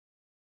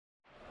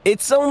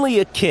It's only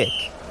a kick,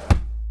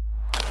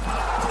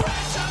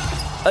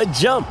 a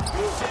jump,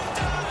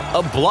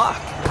 a block.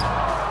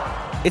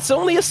 It's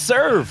only a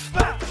serve.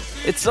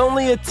 It's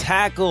only a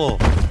tackle,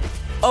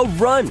 a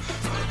run.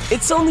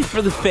 It's only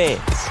for the fans.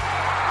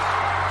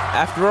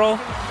 After all,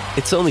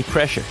 it's only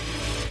pressure.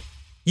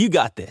 You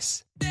got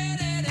this.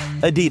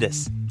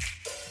 Adidas.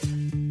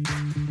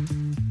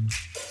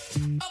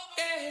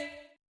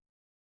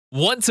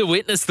 Want to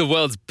witness the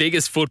world's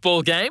biggest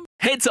football game?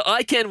 Head to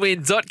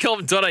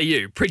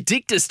iCanWin.com.au,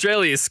 predict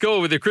Australia's score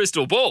with a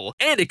crystal ball,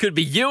 and it could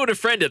be you and a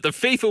friend at the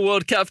FIFA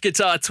World Cup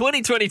Qatar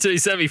 2022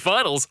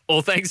 semi-finals,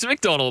 all thanks to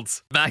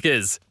McDonald's.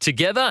 Maccas,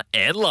 together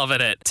and loving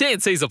it.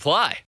 TNCs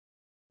apply.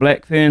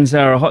 Black Ferns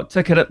are a hot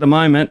ticket at the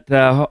moment.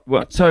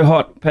 So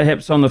hot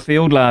perhaps on the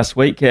field last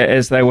week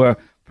as they were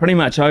pretty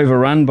much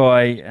overrun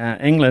by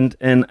England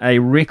in a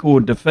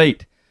record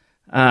defeat.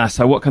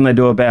 So what can they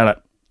do about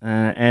it?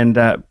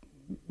 And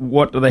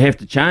what do they have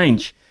to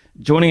change?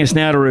 Joining us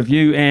now to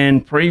review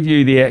and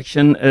preview the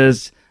action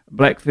is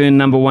Black Fern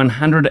number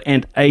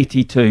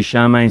 182,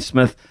 Charmaine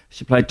Smith.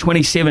 She played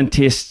 27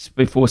 tests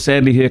before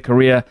sadly her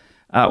career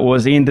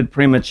was ended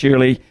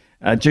prematurely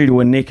due to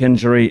a neck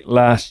injury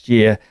last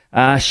year.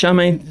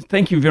 Charmaine,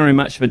 thank you very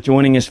much for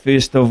joining us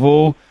first of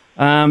all.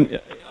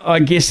 I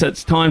guess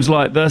it's times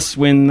like this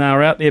when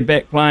they're out there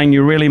back playing,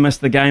 you really miss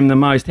the game the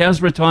most.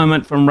 How's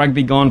retirement from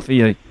rugby gone for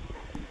you?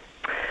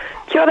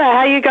 Kia ora,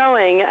 how you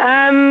going?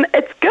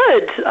 It's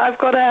good. I've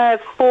got a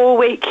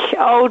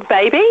 4-week-old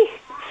baby,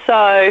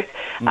 so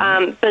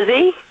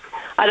busy.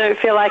 I don't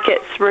feel like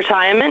it's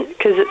retirement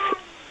because it's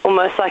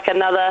almost like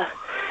another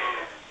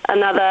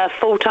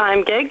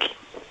full-time gig,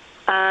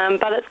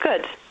 but it's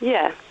good,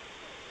 yeah.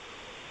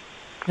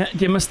 Do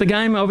you miss the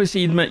game?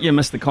 Obviously, you admit you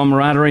miss the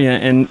camaraderie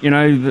and you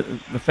know,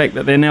 the fact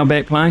that they're now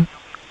back playing?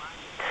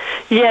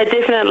 Yeah,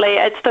 definitely.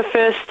 It's the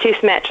first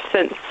test match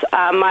since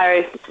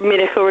my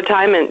medical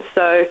retirement,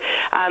 so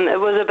it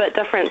was a bit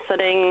different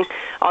sitting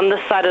on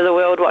this side of the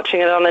world watching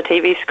it on a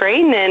TV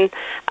screen, and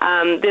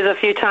there's a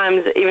few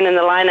times, even in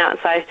the lineouts,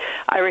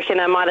 I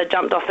reckon I might have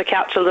jumped off the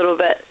couch a little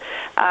bit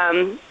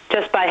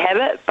just by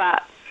habit,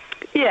 but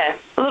yeah,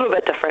 a little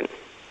bit different.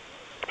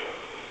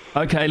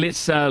 Okay,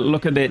 let's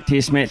look at that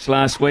test match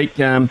last week.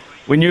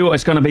 We knew it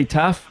was going to be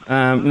tough,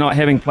 not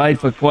having played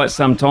for quite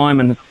some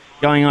time and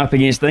going up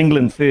against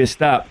England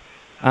first up.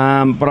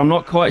 But I'm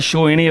not quite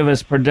sure any of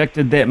us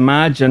predicted that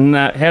margin.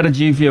 How did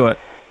you view it?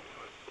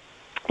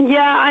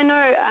 Yeah, I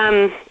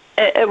know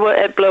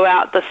it blew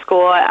out the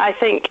score. I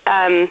think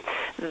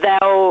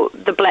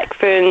the Black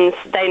Ferns,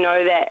 they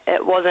know that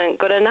it wasn't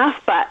good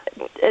enough, but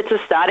it's a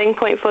starting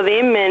point for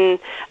them, and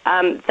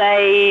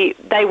they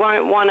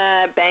won't want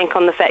to bank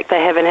on the fact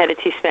they haven't had a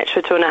test match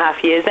for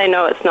 2.5 years. They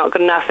know it's not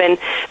good enough, and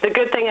the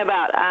good thing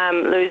about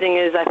losing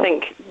is I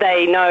think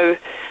they know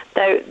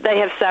they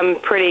have some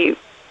pretty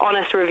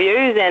honest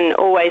reviews and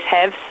always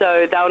have,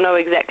 so they'll know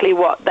exactly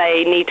what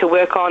they need to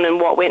work on and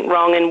what went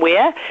wrong and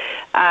where,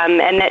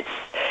 and that's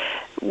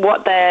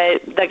what they're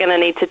going to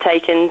need to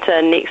take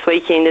into next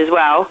weekend as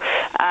well.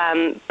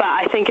 But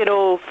I think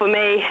for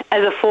me,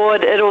 as a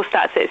forward, it all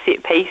starts at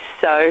set piece.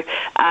 So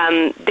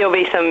there'll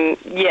be some,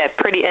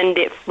 pretty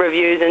in-depth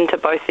reviews into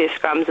both their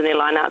scrums and their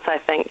lineouts, I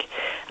think,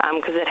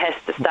 because it has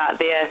to start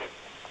there.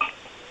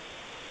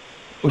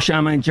 Well,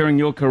 Charmaine, during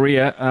your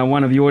career,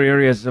 one of your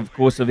areas, of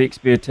course, of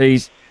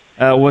expertise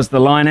was the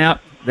lineout.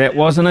 That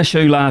was an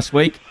issue last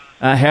week.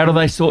 How do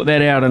they sort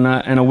that out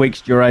in a week's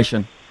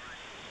duration?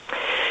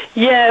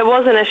 Yeah, it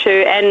was an issue,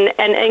 and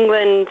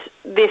England,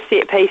 their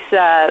set piece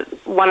are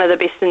one of the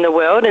best in the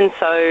world, and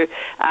so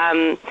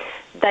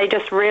they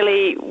just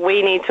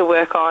we need to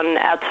work on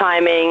our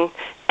timing,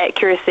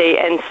 accuracy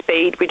and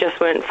speed. We just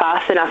weren't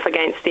fast enough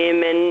against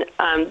them,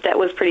 and that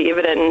was pretty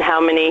evident in how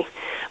many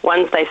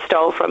ones they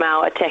stole from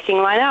our attacking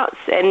lineouts.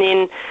 And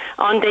then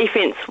on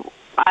defence,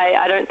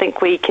 I don't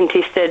think we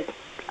contested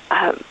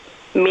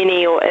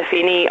many or if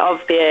any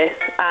of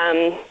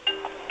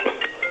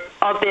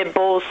their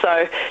balls,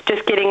 so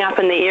just getting up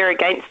in the air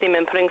against them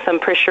and putting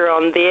some pressure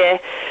on their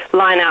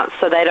lineouts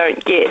so they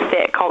don't get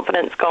that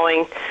confidence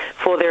going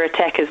for their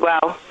attack as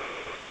well.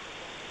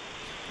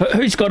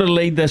 Who's got to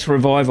lead this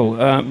revival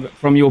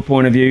from your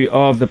point of view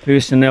of the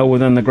personnel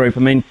within the group?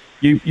 I mean,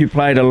 you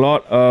played a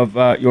lot of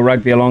your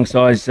rugby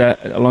alongside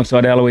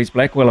Eloise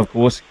Blackwell, of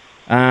course,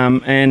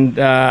 and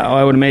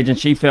I would imagine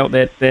she felt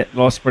that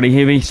loss pretty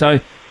heavy. So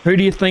who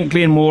do you think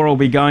Glenn Moore will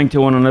be going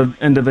to on an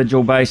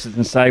individual basis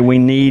and say, we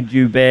need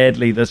you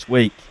badly this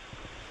week?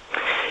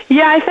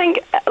 Yeah, I think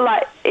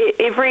like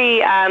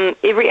every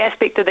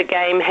aspect of the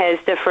game has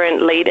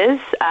different leaders.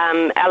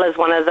 Ella's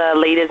one of the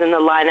leaders in the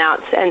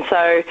lineouts, and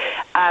so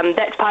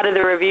that's part of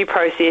the review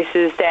process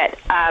is that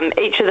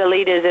each of the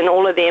leaders and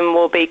all of them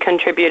will be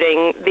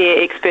contributing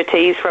their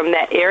expertise from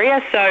that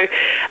area. So,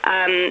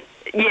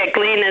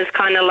 Glenn is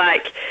kind of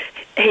like,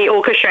 he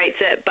orchestrates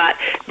it, but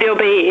there'll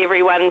be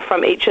everyone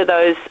from each of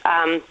those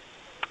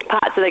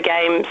parts of the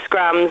game,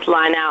 scrums,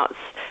 lineouts,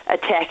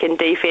 attack and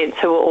defence,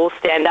 who will all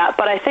stand up.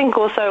 But I think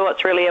also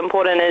what's really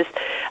important is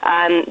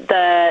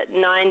the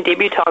 9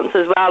 debutants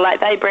as well.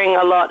 Like, they bring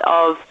a lot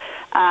of,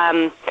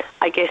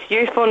 I guess,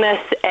 youthfulness,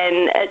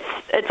 and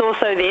it's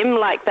also them.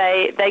 Like,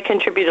 they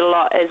contribute a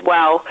lot as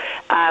well,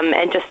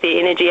 and just the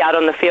energy out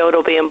on the field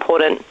will be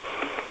important.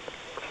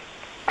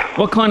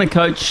 What kind of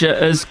coach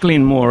is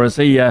Glenn Moore? Is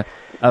he a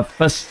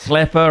fist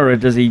slapper, or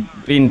does he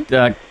bend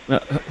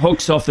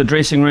hooks off the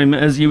dressing room?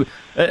 Is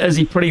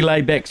he pretty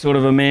laid back sort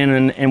of a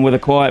man and with a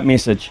quiet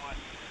message?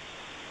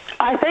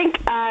 I think,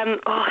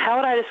 how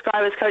would I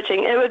describe his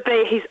coaching? It would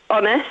be, he's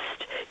honest.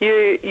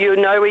 You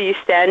know where you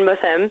stand with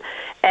him,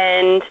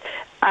 and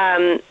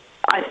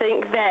I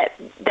think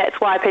that's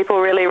why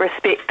people really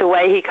respect the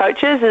way he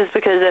coaches, is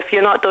because if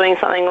you're not doing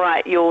something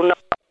right, you'll know.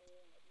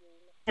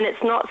 And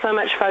it's not so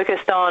much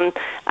focused on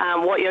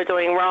what you're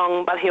doing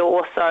wrong, but he'll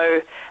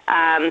also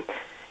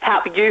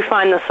help you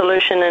find the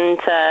solution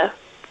into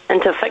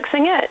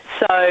fixing it.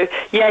 So,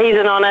 yeah, he's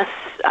an honest,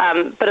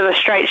 bit of a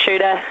straight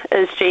shooter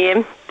as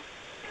GM.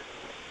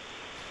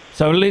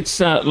 So let's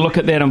look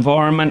at that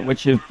environment,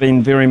 which you've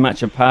been very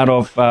much a part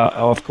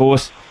of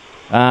course.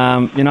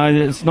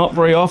 It's not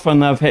very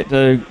often they've had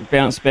to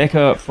bounce back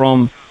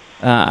from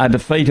a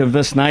defeat of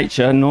this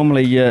nature.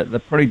 Normally they're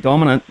pretty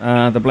dominant,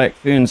 the Black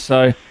Ferns.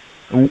 So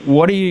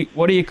what are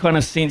you kind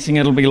of sensing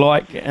it'll be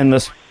like in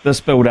this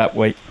build-up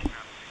week?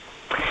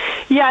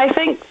 Yeah, I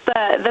think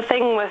the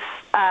thing with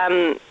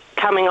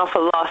coming off a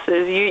loss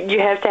is you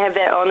have to have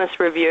that honest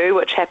review,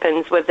 which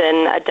happens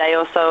within a day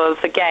or so of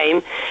the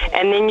game,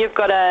 and then you've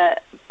got to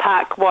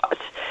park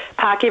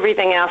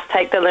everything else,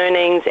 take the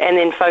learnings, and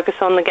then focus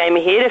on the game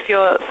ahead. If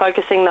you're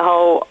focusing the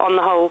whole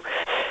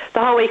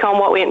week on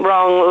what went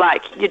wrong,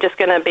 like, you're just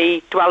going to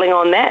be dwelling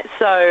on that.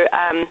 So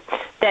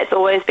that's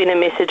always been a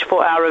message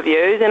for our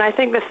reviews. And I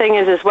think the thing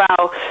is as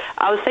well,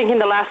 I was thinking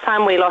the last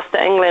time we lost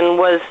to England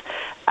was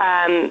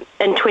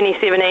in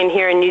 2017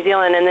 here in New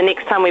Zealand, and the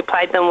next time we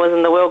played them was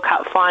in the World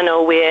Cup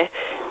final, where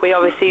we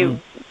obviously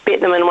bet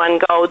them in 1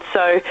 gold.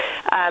 So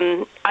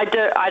I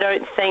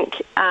don't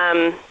think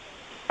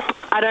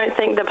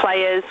the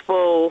players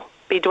will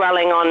be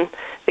dwelling on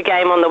the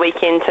game on the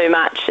weekend too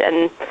much,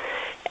 and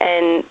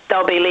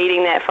they'll be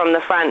leading that from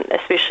the front,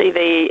 especially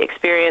the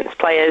experienced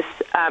players,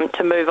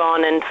 to move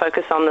on and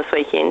focus on this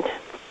weekend.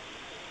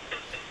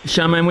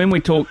 Charmaine, when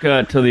we talk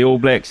to the All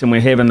Blacks, and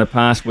we have in the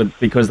past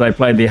because they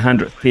played their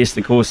 100th test,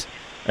 of course,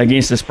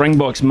 against the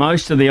Springboks,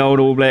 most of the old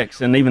All Blacks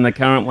and even the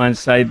current ones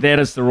say that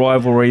is the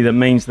rivalry that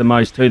means the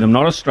most to them.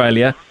 Not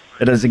Australia,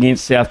 it is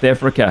against South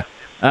Africa.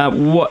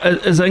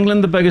 Is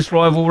England the biggest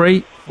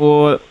rivalry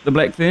for the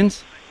Black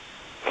Ferns?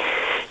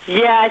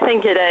 Yeah, I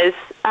think it is.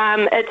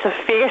 It's a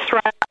fierce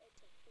rivalry.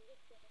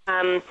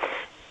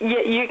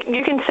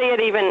 You can see it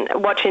even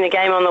watching the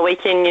game on the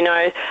weekend,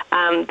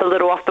 the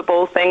little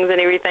off-the-ball things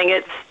and everything.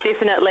 It's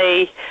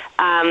definitely,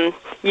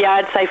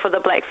 I'd say for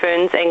the Black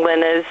Ferns,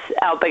 England is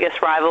our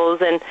biggest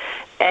rivals. And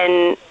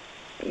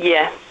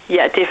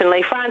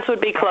definitely. France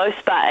would be close,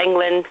 but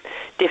England,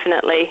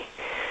 definitely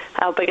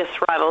our biggest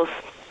rivals.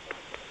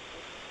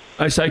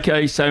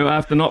 Okay, so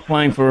after not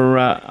playing for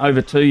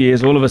over 2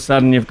 years, all of a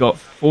sudden you've got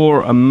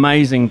 4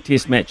 amazing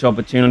test match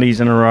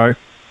opportunities in a row.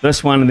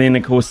 This one, and then,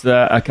 of course,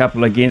 a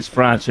couple against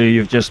France, who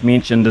you've just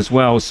mentioned as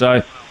well.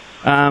 So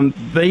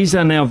these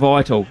are now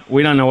vital.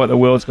 We don't know what the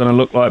world's going to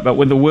look like, but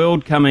with the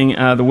World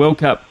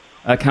Cup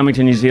coming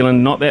to New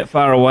Zealand, not that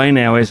far away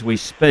now as we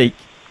speak,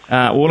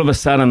 all of a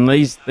sudden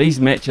these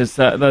matches,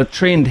 the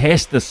trend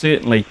has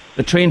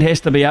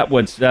to be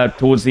upwards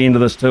towards the end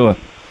of this tour.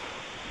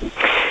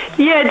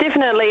 Yeah,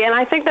 definitely, and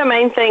I think the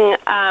main thing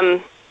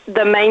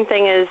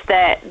is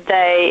that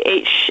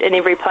each and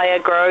every player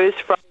grows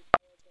from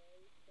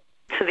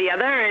to the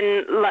other,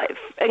 and like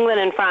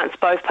England and France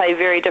both play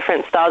very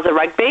different styles of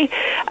rugby,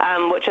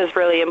 which is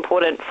really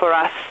important for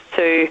us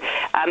to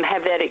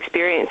have that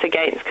experience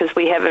against, because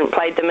we haven't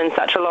played them in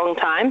such a long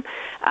time.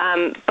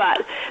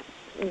 But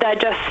they're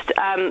just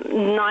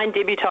 9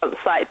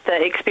 debutants. Like,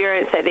 the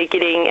experience that they're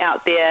getting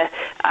out there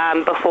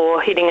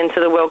before heading into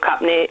the World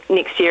Cup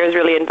next year is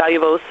really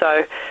invaluable.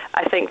 So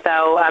I think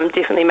they'll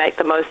definitely make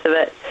the most of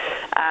it,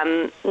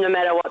 no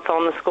matter what's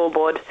on the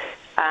scoreboard.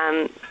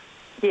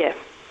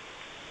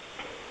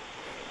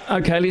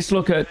 Okay, let's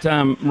look at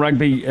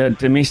rugby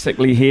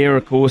domestically here,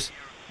 of course.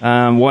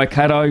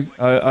 Waikato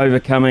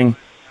overcoming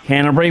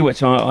Canterbury,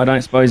 which I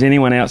don't suppose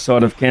anyone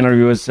outside of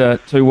Canterbury was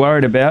too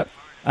worried about.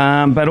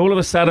 But all of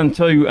a sudden,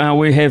 too,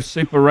 we have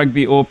Super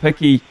Rugby or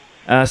Picky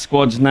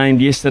squads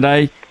named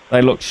yesterday.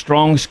 They look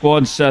strong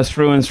squads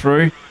through and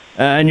through.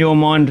 In your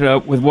mind,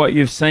 with what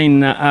you've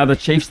seen, are the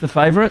Chiefs the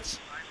favourites?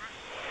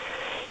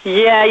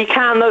 Yeah, you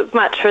can't look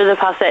much further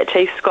past that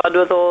Chiefs squad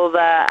with all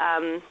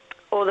the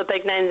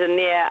big names in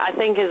there. I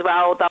think as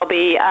well they'll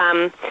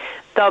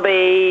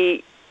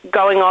be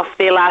going off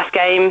their last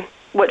game,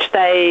 which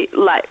they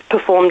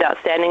performed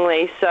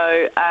outstandingly.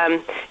 So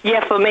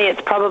for me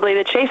it's probably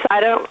the Chiefs.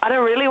 I don't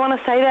really want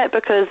to say that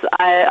because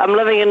I'm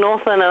living in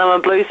Northland and I'm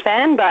a Blues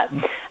fan, but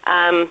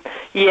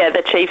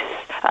the Chiefs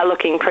are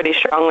looking pretty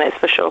strong, that's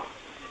for sure.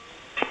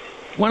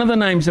 One of the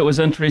names that was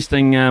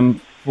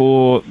interesting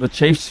for the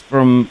Chiefs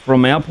from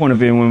our point of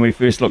view when we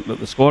first looked at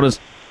the squad is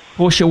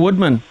Portia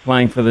Woodman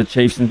playing for the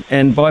Chiefs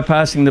and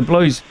bypassing the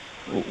Blues.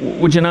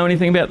 Would you know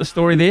anything about the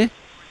story there?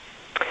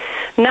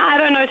 No, I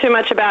don't know too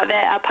much about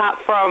that, apart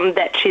from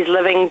that she's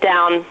living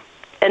down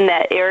in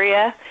that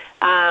area.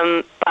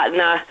 But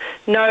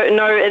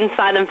no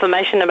inside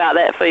information about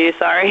that for you,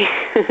 sorry.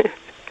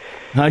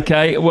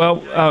 Okay,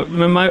 well,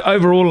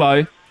 overall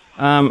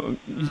though,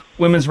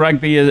 women's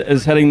rugby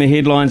is hitting the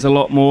headlines a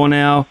lot more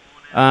now.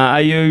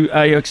 Are you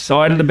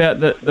excited about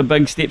the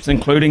big steps,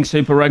 including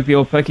Super Rugby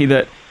or Picky,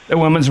 that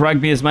women's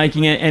rugby is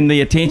making it and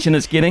the attention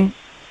it's getting?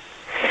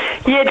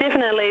 Yeah,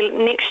 definitely.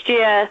 Next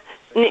year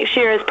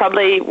is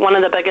probably one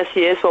of the biggest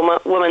years for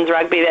women's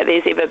rugby that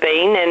there's ever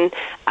been, and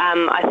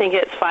I think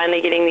it's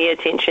finally getting the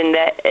attention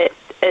that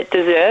it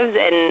deserves,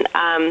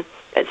 and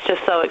it's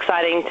just so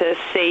exciting to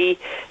see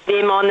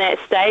them on that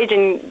stage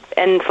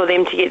and for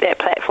them to get that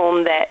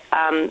platform that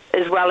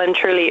is well and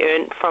truly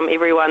earned from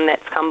everyone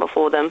that's come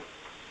before them.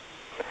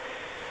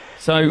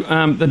 So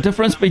the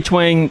difference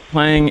between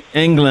playing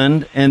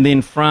England and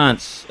then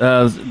France,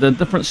 the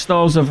different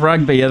styles of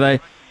rugby, are they,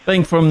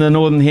 being from the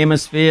Northern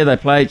Hemisphere, they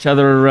play each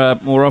other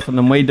more often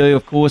than we do,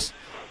 of course.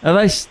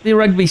 Are their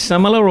rugby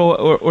similar,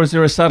 or is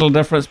there a subtle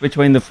difference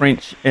between the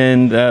French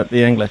and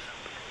the English?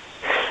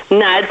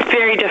 No, it's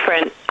very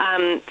different.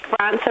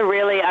 France are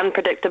really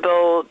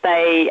unpredictable.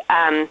 They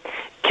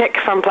kick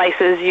from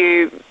places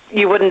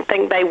you wouldn't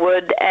think they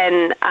would,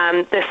 and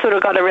they've sort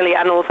of got a really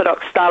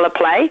unorthodox style of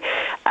play,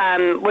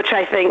 which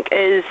I think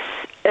is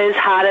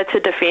harder to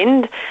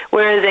defend,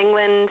 whereas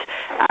England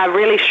are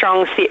really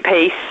strong set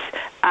piece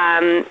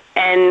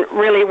and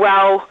really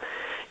well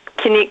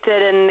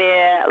connected in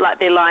their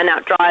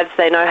line-out drives.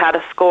 They know how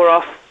to score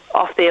off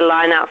their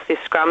line-outs. Their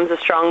scrums are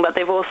strong, but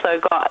they've also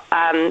got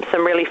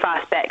some really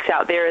fast backs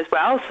out there as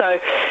well. So,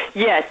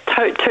 yeah,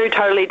 two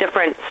totally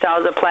different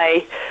styles of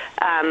play,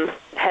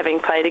 having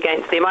played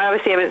against them. I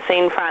obviously haven't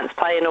seen France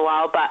play in a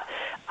while, but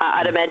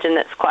I'd imagine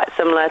that's quite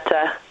similar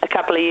to a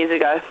couple of years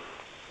ago.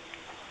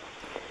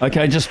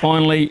 Okay, just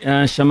finally,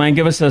 Charmaine,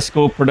 give us a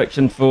score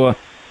prediction for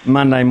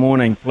Monday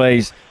morning,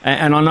 please.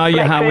 And I know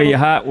your heart where your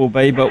heart will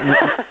be, but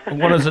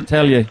what does it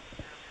tell you?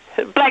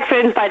 Black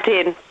Ferns by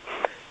 10.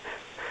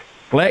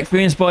 Black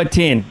Ferns by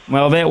 10.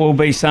 Well, that will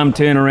be some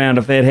turnaround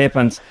if that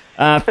happens.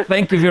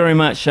 Thank you very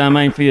much,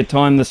 Charmaine, for your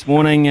time this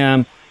morning.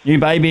 New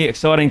baby,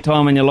 exciting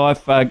time in your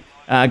life.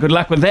 Good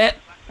luck with that.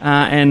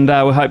 And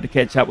we hope to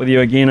catch up with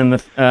you again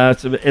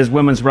as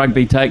women's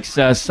rugby takes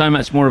so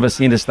much more of a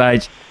centre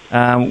stage.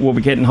 We'll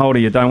be getting hold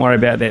of you. Don't worry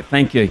about that.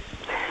 Thank you.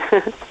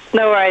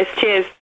 No worries. Cheers.